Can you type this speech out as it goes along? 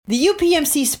The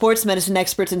UPMC sports medicine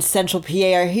experts in Central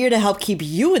PA are here to help keep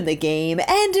you in the game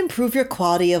and improve your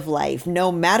quality of life, no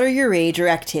matter your age or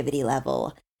activity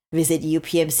level. Visit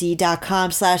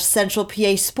upmc.com/Central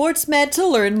PA SportsMed to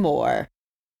learn more.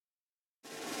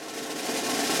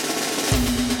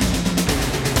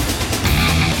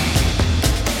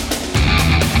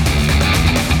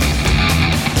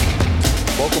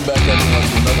 Welcome back, everyone,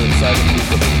 to another exciting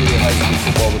week of the PA High School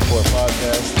Football Report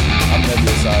podcast. I'm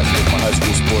Nebulous Eyes with my high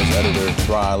school sports editor,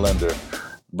 Brian Linder.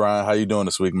 Brian, how you doing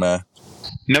this week, man?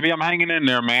 Nebby, I'm hanging in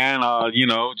there, man.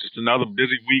 Just another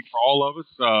busy week for all of us.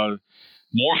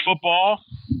 More football.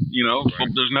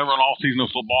 There's never an off season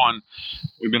of football, and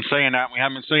we've been saying that. We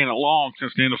haven't been saying it long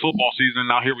since the end of football season.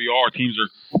 Now here we are. Teams are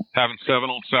having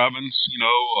 7-on-7s.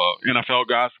 NFL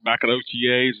guys are back at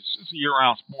OTAs. It's a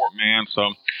year-round sport, man.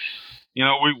 So,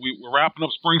 we're wrapping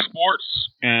up spring sports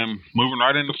and moving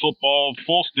right into football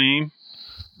full steam.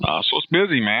 So it's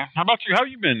busy, man. How about you? How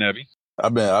you been, Nebby?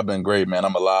 I've been great, man.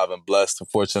 I'm alive and blessed and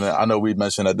fortunate. I know we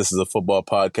mentioned that this is a football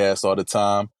podcast all the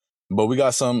time, but we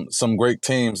got some great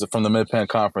teams from the Mid-Penn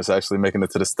Conference actually making it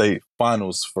to the state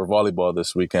finals for volleyball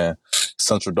this weekend.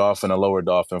 Central Dauphin and Lower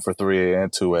Dauphin for 3A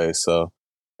and 2A. So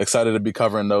excited to be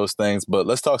covering those things. But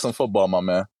let's talk some football, my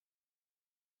man.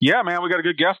 Yeah, man. We got a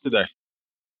good guest today.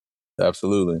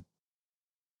 Absolutely.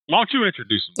 Why don't you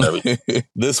introduce him, Nebby?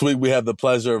 This week, we have the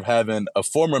pleasure of having a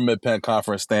former Mid-Penn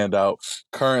Conference standout,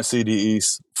 current CD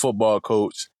East football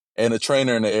coach, and a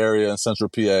trainer in the area in Central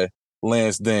PA,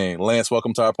 Lance Dean. Lance,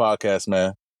 welcome to our podcast,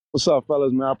 man. What's up,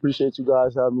 fellas, man? I appreciate you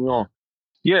guys having me on.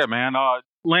 Yeah, man.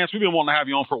 Lance, we've been wanting to have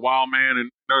you on for a while, man, and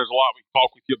there's a lot we can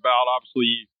talk with you about. Obviously,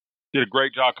 you did a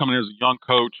great job coming in as a young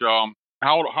coach.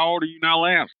 How old are you now,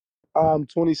 Lance? I'm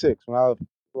 26. When I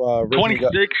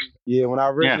 26? When I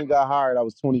originally got hired, I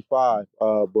was 25,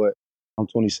 but I'm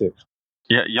 26.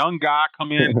 Yeah, young guy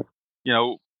come in.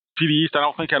 PD East, I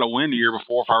don't think had a win the year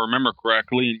before, if I remember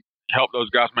correctly, and helped those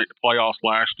guys make the playoffs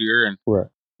last year. And right.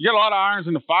 You got a lot of irons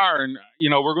in the fire, and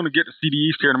we're going to get to CD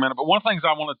East here in a minute. But one of the things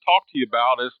I want to talk to you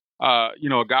about is, a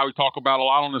guy we talk about a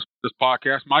lot on this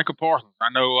podcast, Micah Parsons. I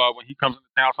know when he comes into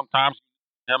town, sometimes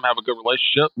him have a good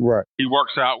relationship. Right. He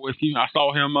works out with you. I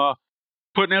saw him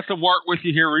putting in some work with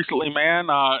you here recently, man.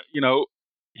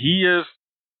 He is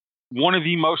one of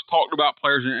the most talked about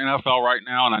players in the NFL right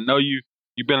now, and I know you've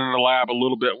been in the lab a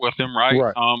little bit with him, right?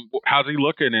 Right. How's he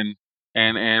looking,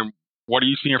 and what are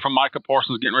you seeing from Micah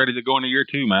Parsons getting ready to go into year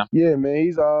 2, man? Yeah, man,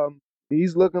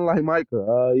 he's looking like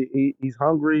Micah. He's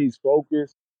hungry, he's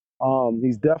focused.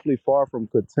 He's definitely far from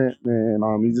content, man.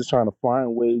 He's just trying to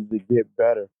find ways to get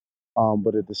better,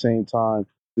 but at the same time,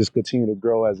 just continue to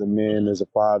grow as a man, as a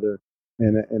father.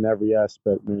 In every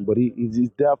aspect, man. But he's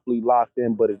definitely locked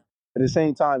in. But at the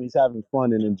same time, he's having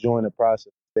fun and enjoying the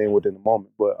process, staying within the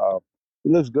moment. But he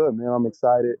looks good, man. I'm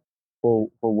excited for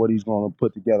what he's going to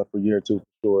put together for year 2 for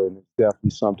sure. And it's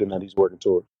definitely something that he's working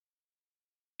toward.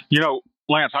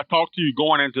 Lance, I talked to you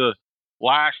going into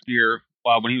last year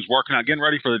when he was working out, getting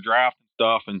ready for the draft and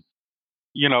stuff. And,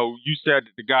 you said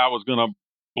that the guy was going to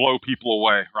blow people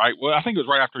away, right? Well, I think it was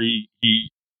right after he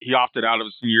opted out of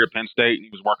his senior year at Penn State, and he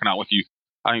was working out with you,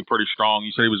 I think, pretty strong.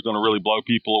 You said he was going to really blow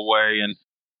people away. And,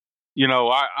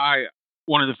 I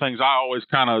one of the things I always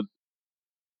I'm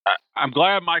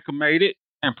glad Micah made it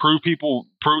and proved to people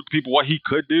what he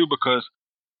could do, because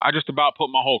I just about put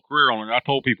my whole career on it. I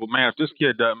told people, man, if this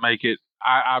kid doesn't make it,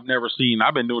 I've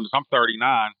been doing this. I'm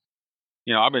 39.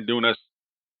 I've been doing this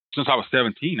since I was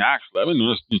 17, actually. I've been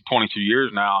doing this 22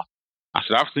 years now. I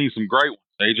said, I've seen some great ones,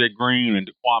 AJ Green and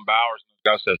Daquan Bowers.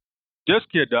 I said, this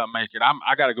kid doesn't make it,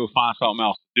 I got to go find something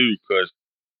else to do, because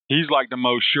he's like the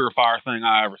most surefire thing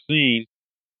I ever seen.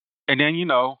 And then, you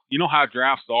know how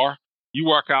drafts are. You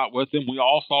work out with him. We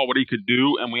all saw what he could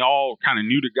do, and we all kind of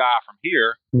knew the guy from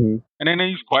here. Mm-hmm. And then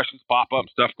these questions pop up,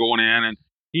 stuff going in, and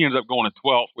he ends up going to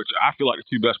 12th, which I feel like the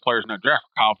two best players in that draft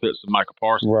are Kyle Pitts and Micah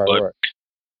Parsons. Right.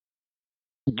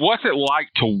 What's it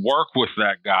like to work with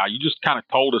that guy? You just kind of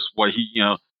told us what he,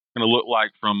 going to look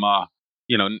like from,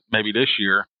 maybe this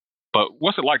year. But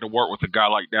what's it like to work with a guy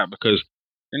like that? Because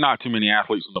there are not too many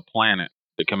athletes on the planet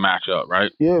that can match up,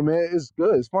 right? Yeah, man, it's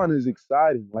good. It's fun. It's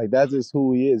exciting. Like, that's just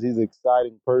who he is. He's an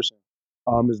exciting person.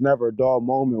 It's never a dull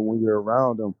moment when you're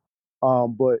around him.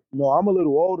 But, I'm a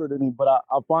little older than him, but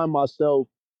I find myself,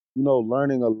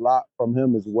 learning a lot from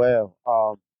him as well.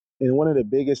 And one of the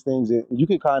biggest things that you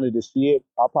can kind of just see it,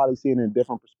 I'll probably see it in a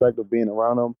different perspective being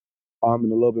around him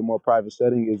in a little bit more private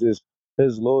setting, is just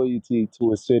his loyalty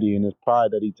to his city and his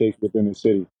pride that he takes within his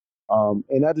city. And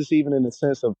not just even in the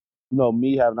sense of,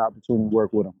 me having an opportunity to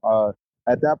work with him.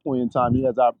 At that point in time, he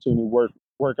has the opportunity to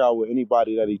work out with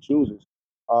anybody that he chooses.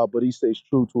 but he stays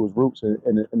true to his roots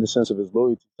in the sense of his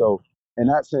loyalty. So in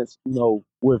that sense,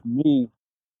 with me,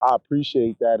 I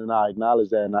appreciate that and I acknowledge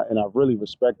that and I really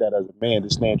respect that as a man, to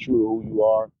stand true to who you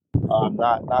are,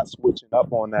 not switching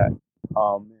up on that.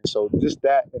 So just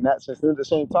that in that sense. And at the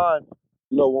same time,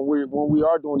 when we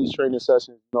are doing these training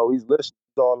sessions, he's listening,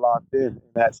 he's all locked in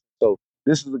that. So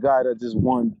this is the guy that just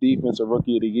won Defensive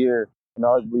Rookie of the Year and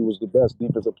arguably was the best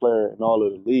defensive player in all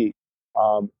of the league.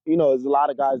 There's a lot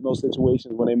of guys in those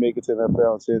situations when they make it to the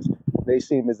NFL, and since they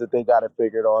seem as if they got it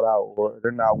figured all out, or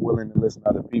they're not willing to listen to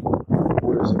other people.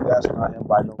 Whereas that's not him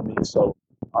by no means. So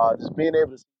just being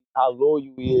able to see how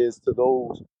loyal he is to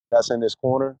those that's in his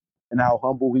corner, and how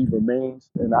humble he remains,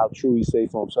 and how true he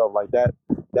stays to himself, like that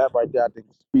right there, I think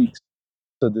speaks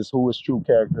to this who his true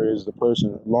character is, the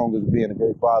person, along as being a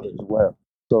great father as well.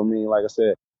 So I mean, like I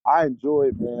said, I enjoy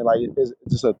it, man. Like it's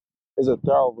just it's a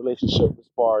thorough relationship as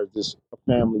far as just a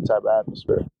family type of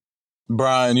atmosphere.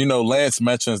 Brian, Lance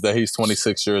mentions that he's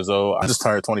 26 years old. I just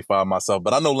turned 25 myself,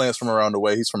 but I know Lance from around the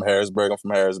way. He's from Harrisburg. I'm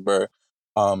from Harrisburg.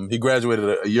 He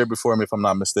graduated a year before me, if I'm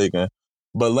not mistaken.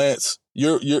 But Lance,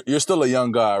 you're still a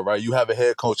young guy, right? You have a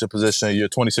head coaching position. You're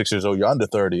 26 years old. You're under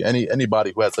 30.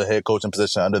 Anybody who has a head coaching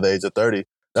position under the age of 30,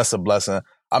 that's a blessing.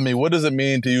 I mean, what does it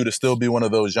mean to you to still be one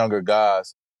of those younger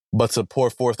guys, but to pour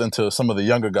forth into some of the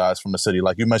younger guys from the city?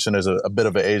 Like you mentioned, there's a bit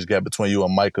of an age gap between you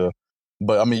and Micah.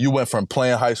 But, I mean, you went from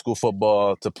playing high school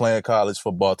football to playing college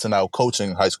football to now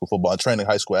coaching high school football and training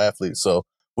high school athletes. So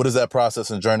what has that process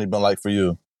and journey been like for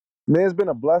you? Man, it's been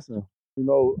a blessing.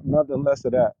 Nothing less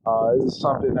of that. This is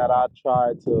something that I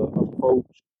try to approach,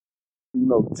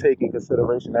 take in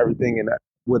consideration everything and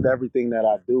with everything that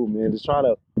I do, man. Just trying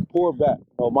to pour back.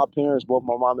 My parents, both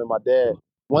my mom and my dad,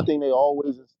 one thing they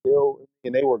always instilled,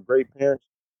 and they were great parents,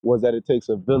 was that it takes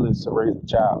a village to raise a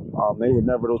child. They were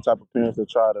never those type of parents that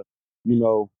try to, me.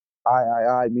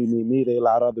 They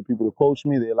allowed other people to coach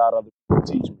me. They allowed other people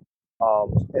to teach me.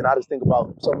 And I just think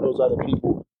about some of those other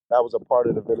people that was a part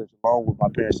of the village, along with my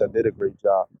parents that did a great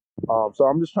job. So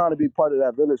I'm just trying to be part of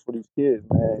that village for these kids,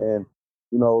 man. And,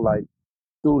 like,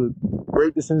 through the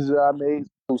great decisions that I made,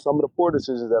 through some of the poor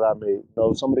decisions that I made.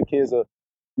 Some of the kids will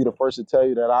be the first to tell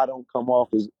you that I don't come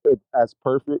off as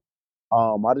perfect.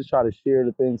 I just try to share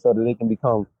the things so that they can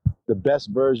become the best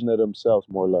version of themselves,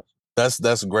 more or less.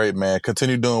 That's great, man.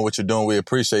 Continue doing what you're doing. We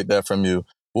appreciate that from you.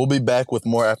 We'll be back with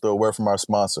more after a word from our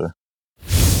sponsor.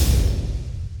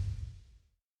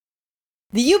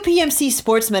 The UPMC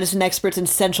sports medicine experts in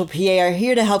Central PA are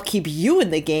here to help keep you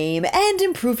in the game and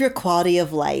improve your quality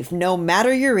of life, no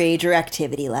matter your age or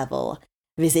activity level.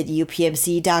 Visit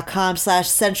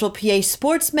upmc.com/Central PA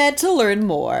SportsMed to learn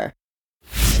more.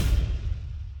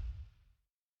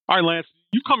 All right, Lance,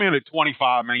 you come in at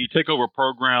 25, man. You take over a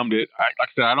program that, like I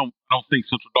said, I don't think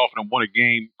Central Dauphin have won a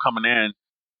game coming in.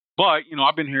 But,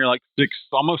 I've been here like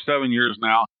almost 7 years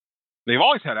now. They've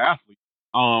always had athletes.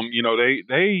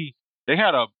 They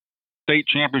had a state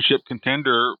championship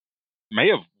contender, may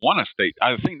have won a state.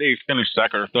 I think they finished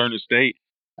second or third in the state,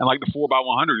 and like the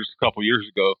 4x100 just a couple years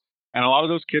ago. And a lot of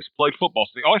those kids played football,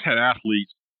 so they always had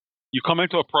athletes. You come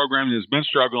into a program that's been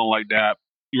struggling like that.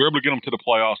 You were able to get them to the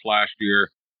playoffs last year.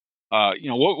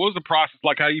 What was the process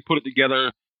like? How do you put it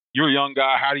together? You're a young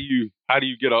guy. How do you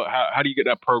get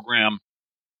that program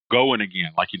going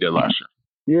again like you did last year?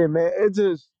 Yeah, man. It's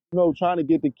just trying to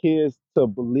get the kids to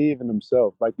believe in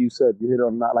themselves. Like you said, you hit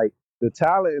on not like the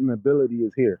talent and the ability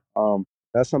is here.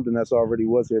 That's something that's already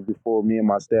was here before me and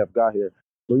my staff got here.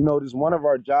 But just one of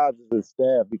our jobs as a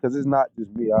staff, because it's not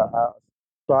just me. I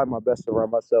try my best to run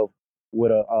myself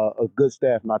with a good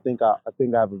staff, and I think I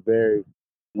have a very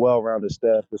well-rounded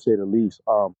staff, to say the least.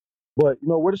 But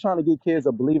we're just trying to get kids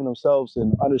to believe in themselves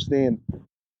and understand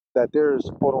that there's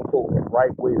quote unquote a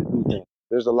right way to do things.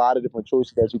 There's a lot of different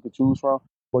choices that you could choose from,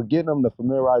 but getting them to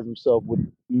familiarize themselves with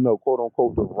quote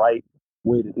unquote the right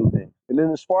way to do things. And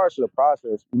then as far as the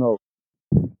process,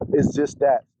 it's just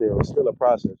that still. It's still a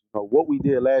process. What we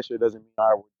did last year doesn't mean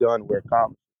we're done, we're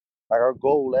accomplished. Like our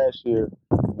goal last year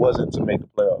wasn't to make the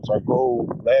playoffs. Our goal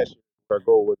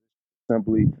was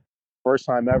simply first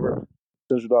time ever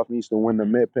Central Dauphin needs to win the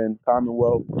Mid-Penn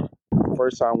Commonwealth,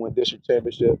 first time win district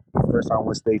championship, first time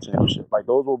win state championship. Like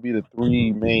those will be the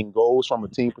three main goals from a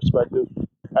team perspective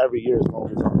every year as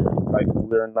long as I'm here. Like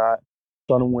we're not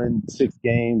trying to win 6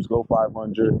 games, go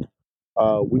 500.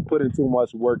 We put in too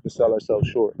much work to sell ourselves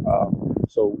short.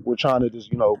 So we're trying to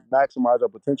just, maximize our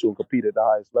potential and compete at the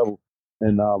highest level.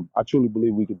 And I truly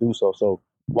believe we could do so. So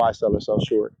why sell ourselves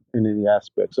short in any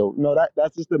aspect? So,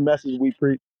 that's just the message we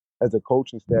preach as a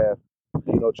coaching staff.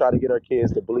 Try to get our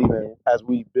kids to believe in as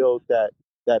we build that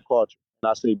culture. And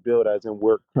I say build as in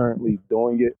we're currently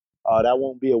doing it. That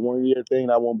won't be a 1 year thing.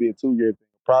 That won't be a 2 year thing.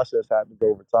 The process happens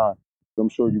over time. I'm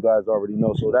sure you guys already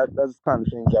know. So that's the kind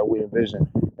of things that we envision.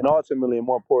 And ultimately, and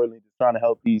more importantly, just trying to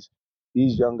help these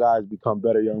young guys become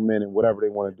better young men in whatever they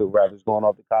want to do, rather it's going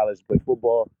off to college, play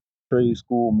football, trade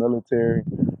school, military,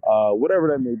 whatever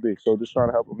that may be. So just trying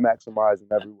to help them maximize in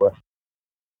every way.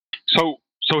 So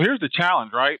here's the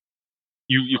challenge, right?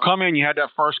 You come in, you had that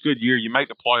first good year, you make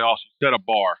the playoffs, you set a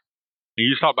bar. And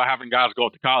you just talk about having guys go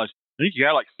up to college. I think you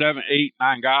had like 7, 8,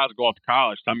 9 guys go up to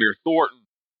college. Tamir Thornton,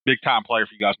 big time player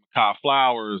for you guys. Makai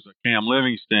Flowers, Cam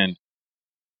Livingston,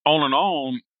 on and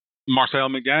on. Marcel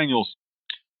McDaniels.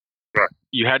 Right.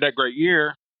 You had that great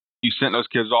year. You sent those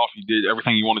kids off. You did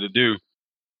everything you wanted to do.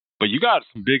 But you got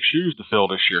some big shoes to fill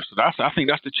this year. So I think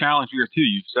that's the challenge here too.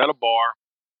 You've set a bar,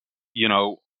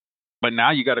 but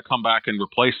now you got to come back and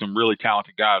replace some really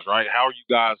talented guys, right? How are you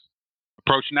guys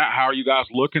approaching that? How are you guys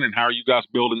looking, and how are you guys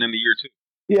building into year 2?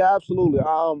 Yeah, absolutely.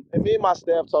 And me and my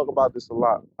staff talk about this a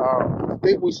lot. I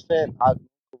think we spent,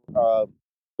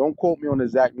 don't quote me on the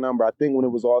exact number. I think when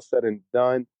it was all said and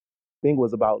done, I think it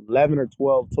was about 11 or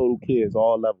 12 total kids,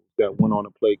 all levels, that went on to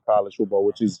play college football,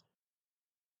 which is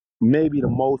maybe the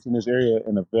most in this area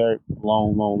in a very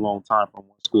long time from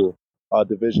one school.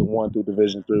 Division 1 through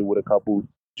Division 3 with a couple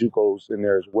JUCOs in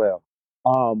there as well.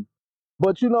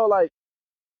 But like,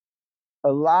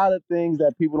 a lot of things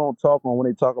that people don't talk on when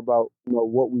they talk about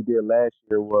what we did last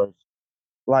year was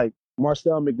like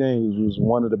Marcel McDaniels was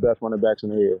one of the best running backs in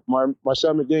the area.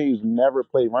 Marcel McDaniels never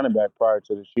played running back prior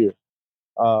to this year.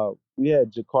 We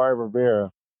had Jakari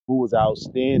Rivera, who was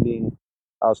outstanding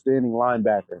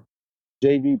linebacker,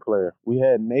 JV player. We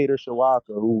had Nader Shawaka,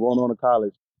 who going on to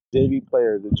college, JV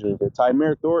player as a junior.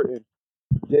 Tamir Thornton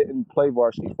didn't play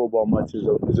varsity football much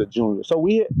as a junior. So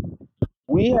we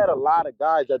had a lot of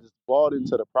guys that just bought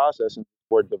into the process and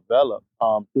were developed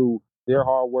through their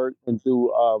hard work and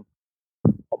through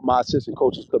my assistant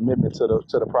coach's commitment to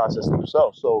the process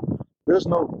themselves. So there's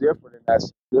no different in that.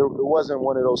 It wasn't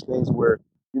one of those things where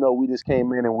we just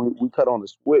came in and we cut on the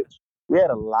switch. We had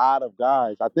a lot of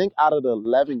guys. I think out of the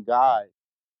 11 guys,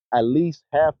 at least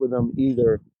half of them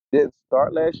either didn't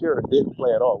start last year or didn't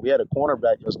play at all. We had a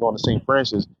cornerback that's going to St.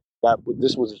 Francis.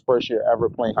 This was his first year ever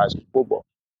playing high school football.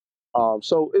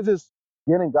 So it's just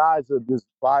getting guys to just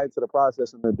buy into the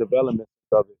process and the development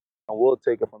of it, and we'll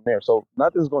take it from there. So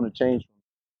nothing's going to change.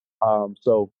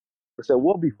 So I said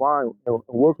we'll be fine, and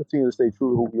we'll continue to stay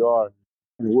true to who we are,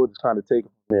 and we'll just kind of take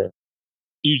it from there.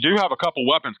 You do have a couple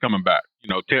weapons coming back.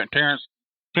 Terrence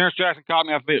Jackson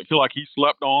Cotton, I feel like he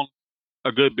slept on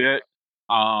a good bit.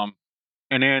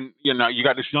 And then you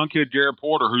got this young kid Jared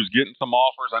Porter who's getting some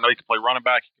offers. I know he can play running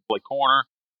back, he can play corner.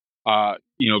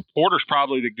 Porter's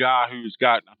probably the guy who's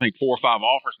got, I think, 4 or 5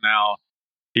 offers now.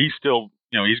 He's still,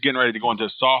 he's getting ready to go into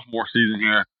his sophomore season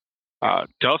here.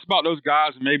 Tell us about those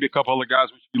guys and maybe a couple other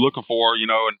guys we should be looking for, and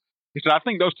he said, I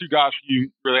think those 2 guys, you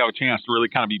really have a chance to really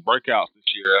kind of be breakouts this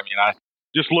year. I mean,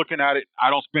 just looking at it, I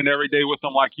don't spend every day with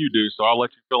them like you do, so I'll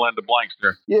let you fill in the blanks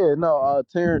there. Yeah, no,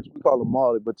 Terrence, we call him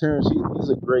Molly, but Terrence, he's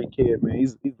a great kid, man.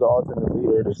 He's the ultimate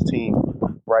leader of this team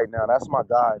right now. That's my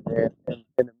guy, man.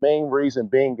 And the main reason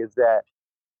being is that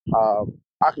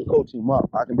I can coach him up.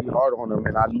 I can be hard on him,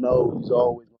 and I know he's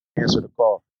always going to answer the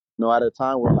call. At a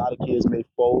time where a lot of kids may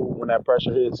fold when that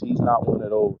pressure hits, he's not one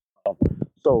of those.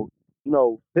 So,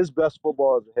 his best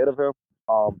football is ahead of him.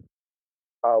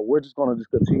 We're just going to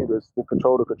just continue to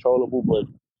control the controllable, but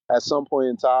at some point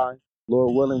in time,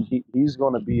 Lord willing, he's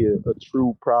going to be a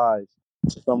true prize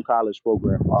to some college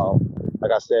program.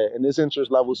 Like I said, and this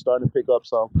interest level is starting to pick up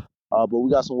some, but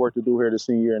we got some work to do here this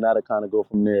senior year, and that'll kind of go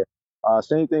from there.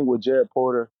 Same thing with Jared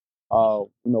Porter.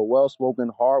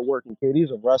 Well-spoken, hard-working kid. He's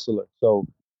a wrestler, so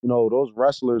those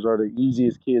wrestlers are the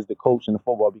easiest kids to coach in the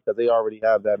football because they already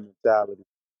have that mentality.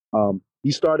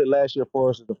 He started last year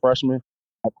for us as a freshman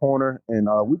at corner, and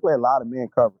we play a lot of man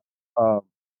coverage.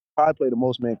 Probably play the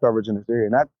most man coverage in this area,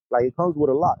 and that it comes with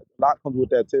a lot. A lot comes with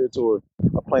that territory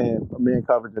of playing man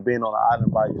coverage and being on an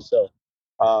island by yourself.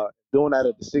 Doing that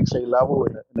at the 6A level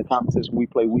in the competition we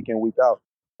play week in, week out,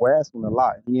 we're asking a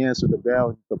lot. He answered the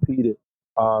bell, he competed,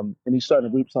 and he's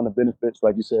starting to reap some of the benefits.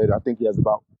 Like you said, I think he has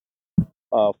about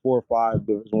 4 or 5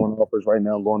 Division I offers right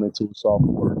now going into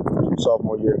sophomore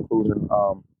year, including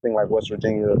thing like West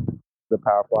Virginia, the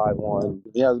Power 5 one.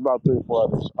 He has about 3 or 4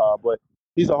 others. But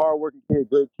he's a hardworking kid,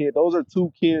 great kid. Those are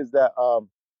 2 kids that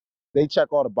they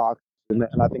check all the boxes, and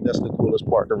I think that's the coolest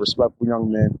part. They're respectful young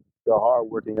men. They're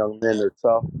hardworking young men. They're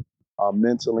tough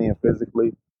mentally and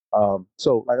physically.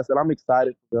 So, like I said, I'm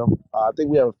excited for them. I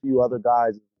think we have a few other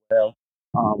guys as well.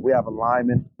 We have a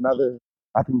lineman,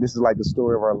 I think this is like the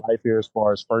story of our life here as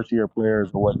far as first-year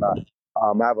players or whatnot.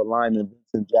 I have a lineman,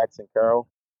 Jackson Carroll.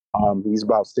 He's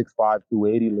about 6'5",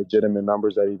 280, legitimate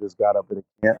numbers that he just got up in the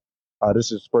camp. This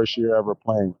is his first year ever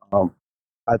playing.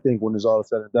 I think when it's all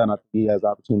said and done, I think he has the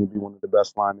opportunity to be one of the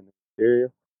best linemen in the area.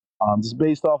 Just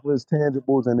based off of his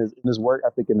tangibles and his work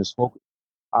ethic and his focus.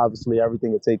 Obviously,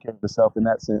 everything will take care of itself in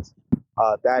that sense.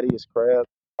 Thaddeus Crabbe,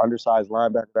 undersized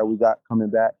linebacker that we got coming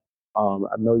back.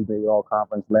 I know he made all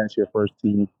conference last year, first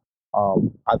team.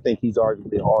 I think he's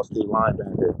arguably an all-state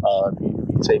linebacker if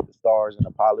you take the stars and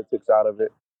the politics out of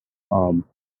it.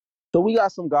 So we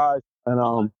got some guys,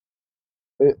 and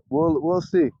we'll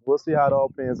see. We'll see how it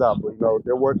all pans out. But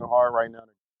they're working hard right now to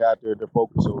get out there. They're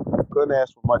focused. So couldn't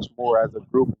ask for much more as a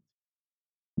group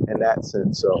in that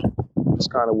sense. So it's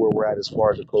kind of where we're at as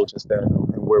far as the coaching staff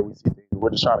and where we see things. We're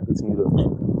just trying to continue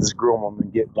to just groom them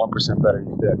and get 1% better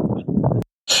each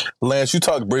day. Lance, you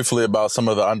talked briefly about some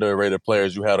of the underrated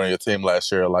players you had on your team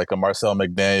last year, like a Marcel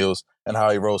McDaniels and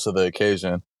how he rose to the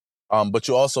occasion. But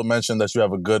you also mentioned that you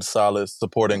have a good, solid,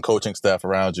 supporting coaching staff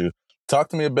around you. Talk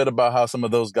to me a bit about how some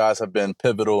of those guys have been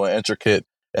pivotal and intricate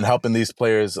in helping these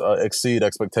players exceed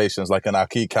expectations, like an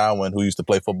Aki Cowan, who used to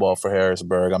play football for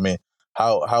Harrisburg. I mean,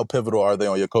 how pivotal are they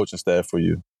on your coaching staff for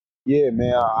you? Yeah,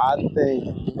 man, I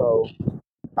think,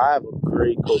 I have a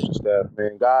great coaching staff,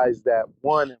 man. Guys that,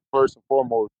 one, first and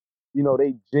foremost,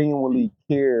 they genuinely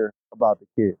care about the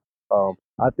kids.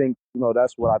 I think,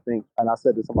 that's what I think. And I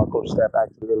said this to my coaching staff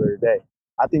actually earlier today.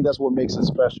 I think that's what makes it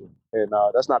special. And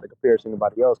that's not the comparison to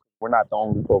anybody else. We're not the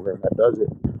only program that does it.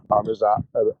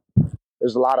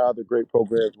 There's a lot of other great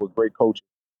programs with great coaches.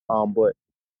 But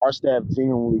our staff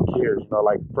genuinely cares.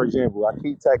 Like, for example,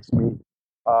 Aki texted me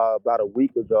about a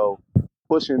week ago,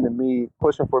 pushing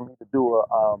for me to do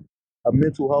a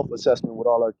mental health assessment with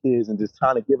all our kids and just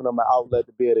kind of giving them an outlet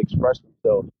to be able to express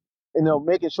themselves.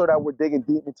 Making sure that we're digging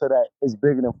deep into that is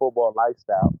bigger than football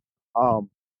lifestyle.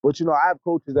 But I have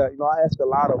coaches that I ask a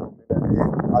lot of them,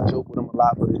 and I joke with them a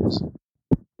lot, but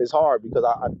it's hard because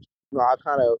I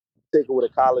kind of take it with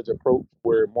a college approach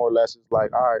where more or less it's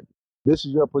like, all right, this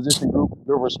is your position group,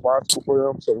 you're responsible for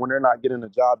them. So when they're not getting the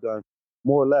job done,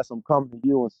 more or less I'm coming to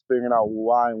you and figuring out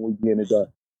why and we getting it done.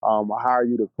 I hire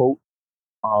you to coach,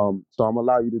 so I'm gonna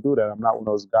allow you to do that. I'm not one of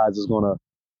those guys that's gonna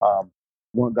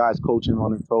want guys coaching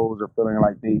on their toes or feeling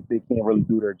like they can't really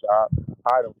do their job.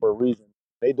 Hire them for a reason.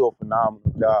 They do a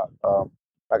phenomenal job.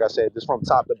 Like I said, just from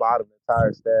top to bottom, the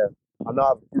entire staff. I know I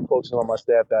have a few coaches on my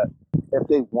staff that if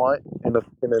they want in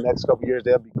the next couple of years,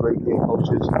 they'll be great head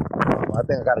coaches. I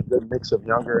think I got a good mix of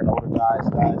younger and older guys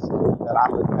that I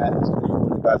look at as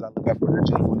the guys I look at for their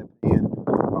genuine opinion.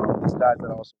 These guys that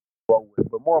I also work with.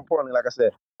 But more importantly, like I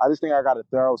said, I just think I got a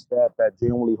thorough staff that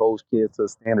genuinely holds kids to a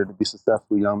standard to be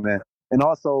successful young men. And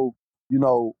also,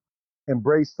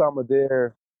 embrace some of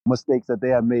their mistakes that they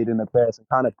have made in the past and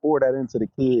kind of pour that into the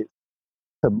kids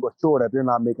to ensure that they're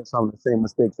not making some of the same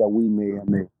mistakes that we may have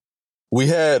made. We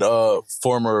had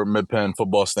former Mid-Penn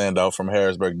football standout from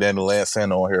Harrisburg, Danny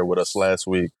Lansana, on here with us last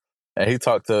week. And he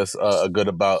talked to us a good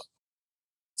about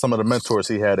some of the mentors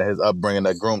he had in his upbringing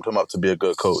that groomed him up to be a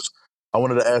good coach. I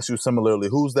wanted to ask you similarly,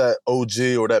 who's that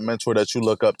OG or that mentor that you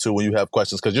look up to when you have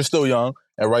questions? Because you're still young,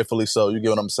 and rightfully so. You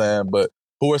get what I'm saying? But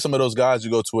who are some of those guys you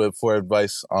go to for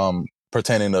advice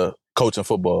pertaining to coaching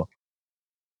football?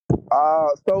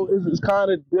 So it's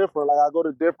kind of different. Like I go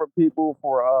to different people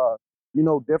for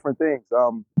different things.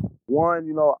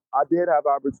 One, I did have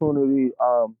opportunity.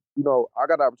 I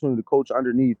got the opportunity to coach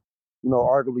underneath,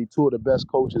 arguably two of the best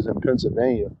coaches in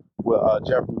Pennsylvania with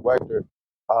Jeffrey Wechter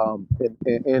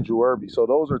and Andrew Irby. So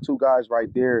those are two guys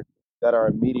right there that are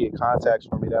immediate contacts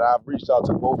for me that I've reached out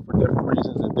to both for different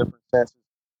reasons and different senses.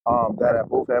 That have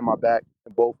both had my back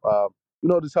and both,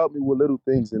 just helped me with little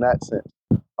things in that sense.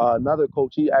 Another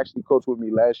coach, he actually coached with me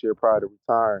last year prior to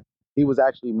retiring. He was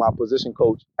actually my position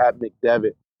coach at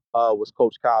McDevitt, was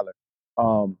Coach Collar.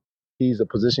 He's a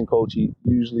position coach. He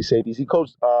usually safeties. He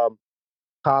coached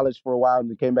college for a while and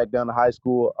then came back down to high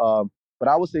school. But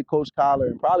I would say Coach Collar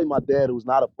and probably my dad, who's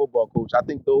not a football coach. I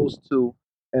think those two,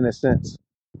 in a sense,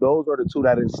 those are the two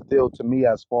that instilled to me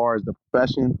as far as the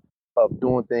profession of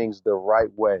doing things the right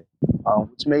way,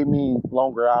 which may mean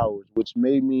longer hours, which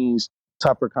may mean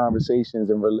tougher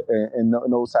conversations and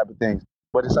those type of things.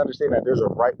 But it's understanding that there's a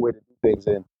right way to do things.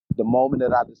 And the moment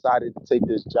that I decided to take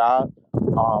this job,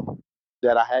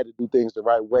 that I had to do things the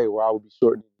right way, where I would be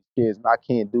shortening these kids, and I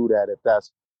can't do that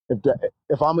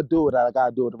if I'm gonna do it, I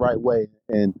gotta do it the right way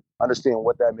and understand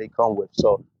what that may come with.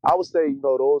 So I would say,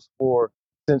 those four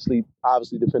essentially,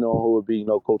 obviously, depending on who it would be,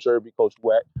 Coach Irby, Coach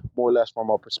Weck, more or less from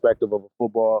a perspective of a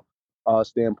football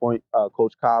standpoint,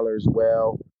 Coach Collar as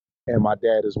well, and my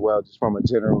dad as well, just from a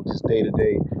general, just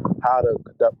day-to-day, how to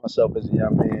conduct myself as a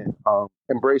young man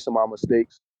embracing my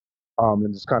mistakes,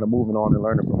 and just kind of moving on and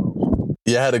learning from those.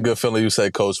 Yeah, I had a good feeling you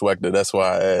said Coach Wechter. That's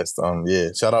why I asked. Yeah,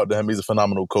 shout out to him. He's a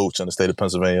phenomenal coach in the state of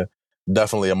Pennsylvania.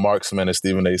 Definitely a marksman, as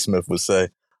Stephen A. Smith would say.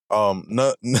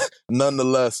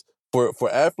 Nonetheless,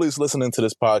 for athletes listening to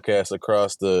this podcast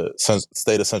across the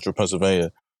state of Central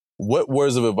Pennsylvania, what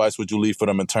words of advice would you leave for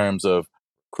them in terms of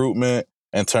recruitment,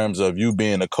 in terms of you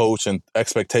being a coach and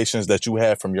expectations that you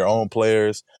have from your own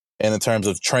players, and in terms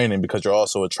of training, because you're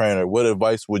also a trainer? What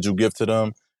advice would you give to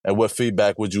them, and what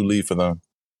feedback would you leave for them?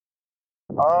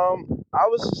 I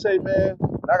would say, man,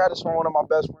 I got this from one of my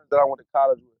best friends that I went to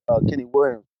college with, Kenny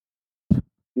Williams.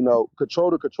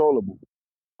 Control the controllable.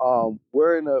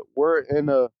 We're in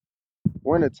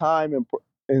a time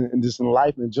in just in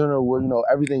life in general where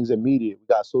everything's immediate. We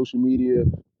got social media,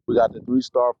 we got the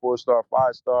 3-star, 4-star,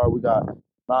 5-star, we got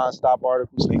nonstop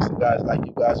articles thanks to guys like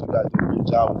you guys. You guys did a great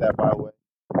job with that, by the way.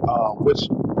 Which,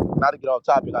 not to get off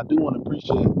topic, I do want to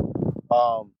appreciate.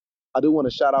 I do want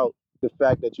to shout out the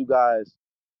fact that you guys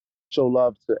show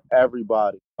love to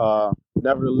everybody.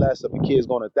 Nevertheless, if a kid's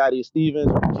going to Thaddeus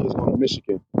Stevens or a kid's going to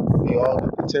Michigan, they all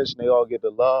get the attention, they all get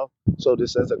the love. So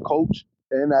just as a coach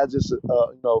and as just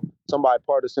somebody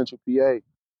part of Central PA,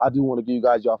 I do want to give you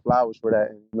guys y'all flowers for that,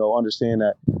 and understand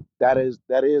that is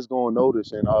going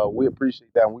noticed, and we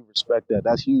appreciate that and we respect that.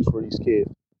 That's huge for these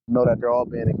kids. Know that they're all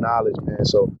being acknowledged, man.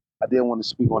 So I did want to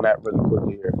speak on that really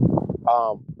quickly here.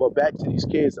 But back to these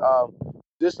kids.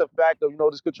 Just the fact of,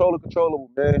 just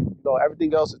controllable, man.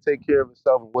 Everything else will take care of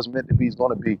itself, and what's meant to be is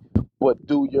going to be. But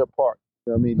do your part.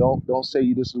 You know what I mean? Don't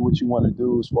say this is what you want to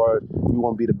do as far as you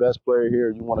want to be the best player here,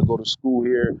 you want to go to school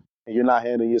here, and you're not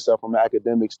handling yourself from an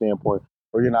academic standpoint,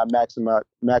 or you're not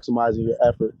maximizing your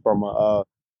effort from a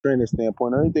training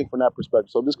standpoint, or anything from that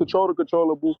perspective. So just control the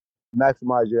controllable,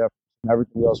 maximize your effort, and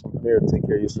everything else from there, take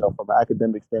care of yourself from an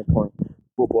academic standpoint,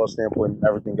 football standpoint, and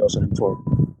everything else in between.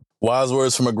 Wise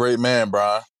words from a great man,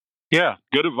 Brian. Yeah,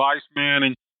 good advice,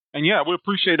 man. And yeah, we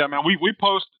appreciate that, man. We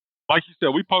post, like you said,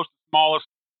 we post the smallest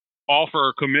offer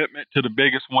or commitment to the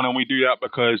biggest one, and we do that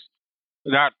because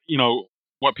that,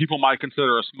 what people might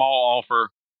consider a small offer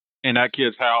in that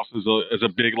kid's house is a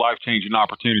big life-changing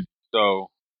opportunity. So,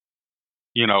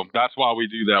 that's why we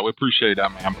do that. We appreciate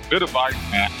that, man. But good advice,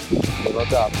 man. No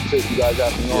doubt. You guys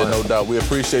have me on. Yeah, no doubt. We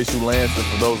appreciate you, Lance. And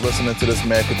for those listening to this,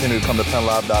 man, continue to come to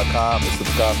PennLive.com and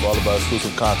subscribe for all of our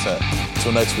exclusive content.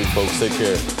 Until next week, folks. Take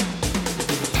care.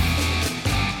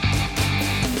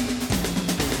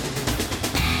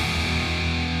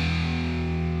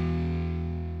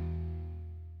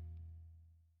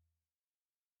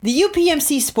 The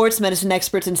UPMC sports medicine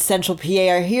experts in Central PA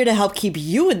are here to help keep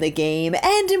you in the game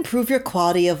and improve your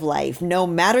quality of life, no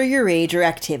matter your age or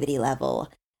activity level.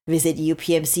 Visit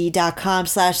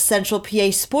upmc.com/Central PA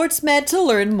SportsMed to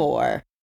learn more.